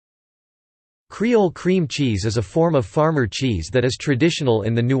Creole cream cheese is a form of farmer cheese that is traditional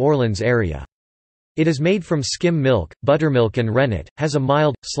in the New Orleans area. It is made from skim milk, buttermilk and rennet, has a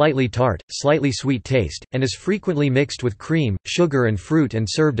mild, slightly tart, slightly sweet taste, and is frequently mixed with cream, sugar and fruit and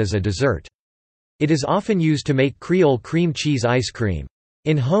served as a dessert. It is often used to make Creole cream cheese ice cream.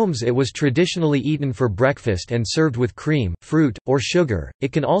 In homes it was traditionally eaten for breakfast and served with cream, fruit, or sugar.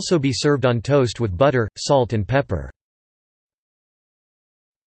 It can also be served on toast with butter, salt and pepper.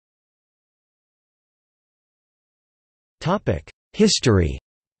 History.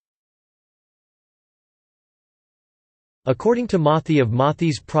 According to Mothy of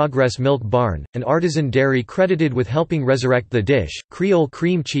Mothy's Progress Milk Barn, an artisan dairy credited with helping resurrect the dish, Creole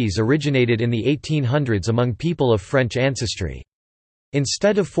cream cheese originated in the 1800s among people of French ancestry.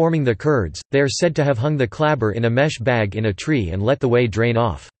 Instead of forming the curds, they are said to have hung the clabber in a mesh bag in a tree and let the whey drain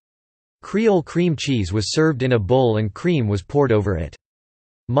off. Creole cream cheese was served in a bowl and cream was poured over it.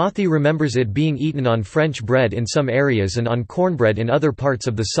 Mothy remembers it being eaten on French bread in some areas and on cornbread in other parts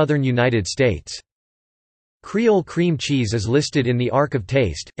of the southern United States. Creole cream cheese is listed in the Ark of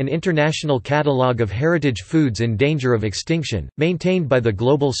Taste, an international catalogue of heritage foods in danger of extinction, maintained by the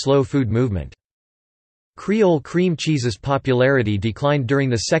global slow food movement. Creole cream cheese's popularity declined during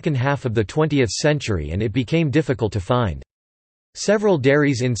the second half of the 20th century and it became difficult to find. Several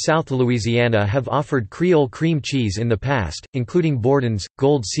dairies in South Louisiana have offered Creole cream cheese in the past, including Borden's,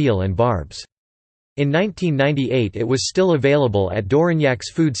 Gold Seal and Barb's. In 1998 it was still available at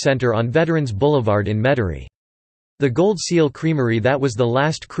Dorignac's Food Center on Veterans Boulevard in Metairie. The Gold Seal Creamery, that was the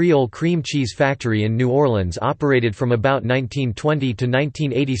last Creole cream cheese factory in New Orleans, operated from about 1920 to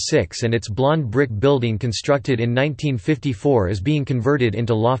 1986 and its blonde brick building constructed in 1954 is being converted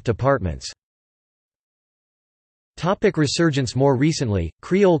into loft apartments. Resurgence. More recently,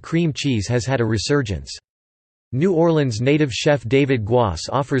 Creole cream cheese has had a resurgence. New Orleans native chef David Guas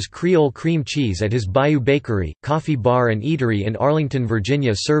offers Creole cream cheese at his Bayou Bakery, coffee bar and eatery in Arlington,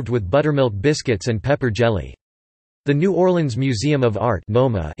 Virginia, served with buttermilk biscuits and pepper jelly. The New Orleans Museum of Art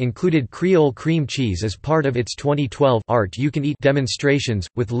 (MoMA) included Creole cream cheese as part of its 2012 Art You Can Eat demonstrations,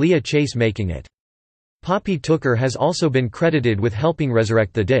 with Leah Chase making it. Poppy Tooker has also been credited with helping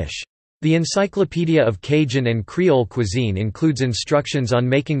resurrect the dish. The Encyclopedia of Cajun and Creole Cuisine includes instructions on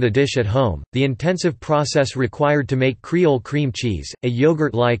making the dish at home. The intensive process required to make Creole cream cheese, a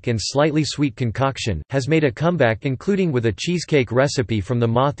yogurt-like and slightly sweet concoction, has made a comeback, including with a cheesecake recipe from the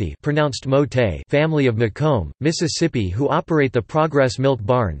Mothy, pronounced Mote, family of Macomb, Mississippi, who operate the Progress Milk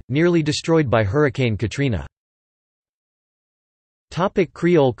Barn, nearly destroyed by Hurricane Katrina.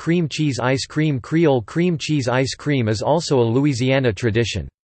 Creole cream cheese ice cream. Creole cream cheese ice cream is also a Louisiana tradition.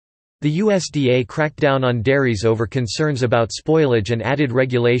 The USDA cracked down on dairies over concerns about spoilage and added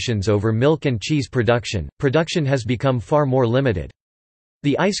regulations over milk and cheese production. Production has become far more limited.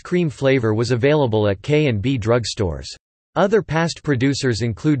 The ice cream flavor was available at K&B drugstores. Other past producers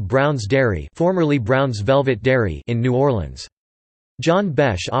include Brown's Dairy, formerly Brown's Velvet Dairy, in New Orleans. John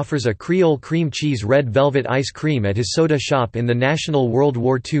Besh offers a Creole cream cheese red velvet ice cream at his soda shop in the National World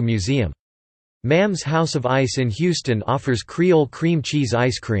War II Museum. Mam's House of Ice in Houston offers Creole cream cheese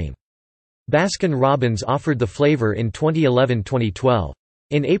ice cream. Baskin-Robbins offered the flavor in 2011-2012.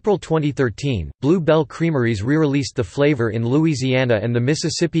 In April 2013, Blue Bell Creameries re-released the flavor in Louisiana and the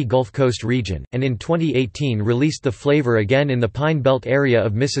Mississippi Gulf Coast region, and in 2018 released the flavor again in the Pine Belt area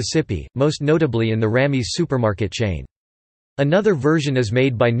of Mississippi, most notably in the Ramey's supermarket chain. Another version is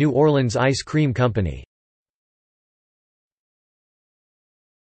made by New Orleans Ice Cream Company.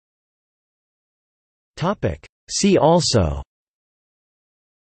 See also: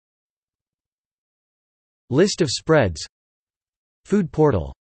 List of spreads, Food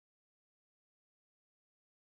portal.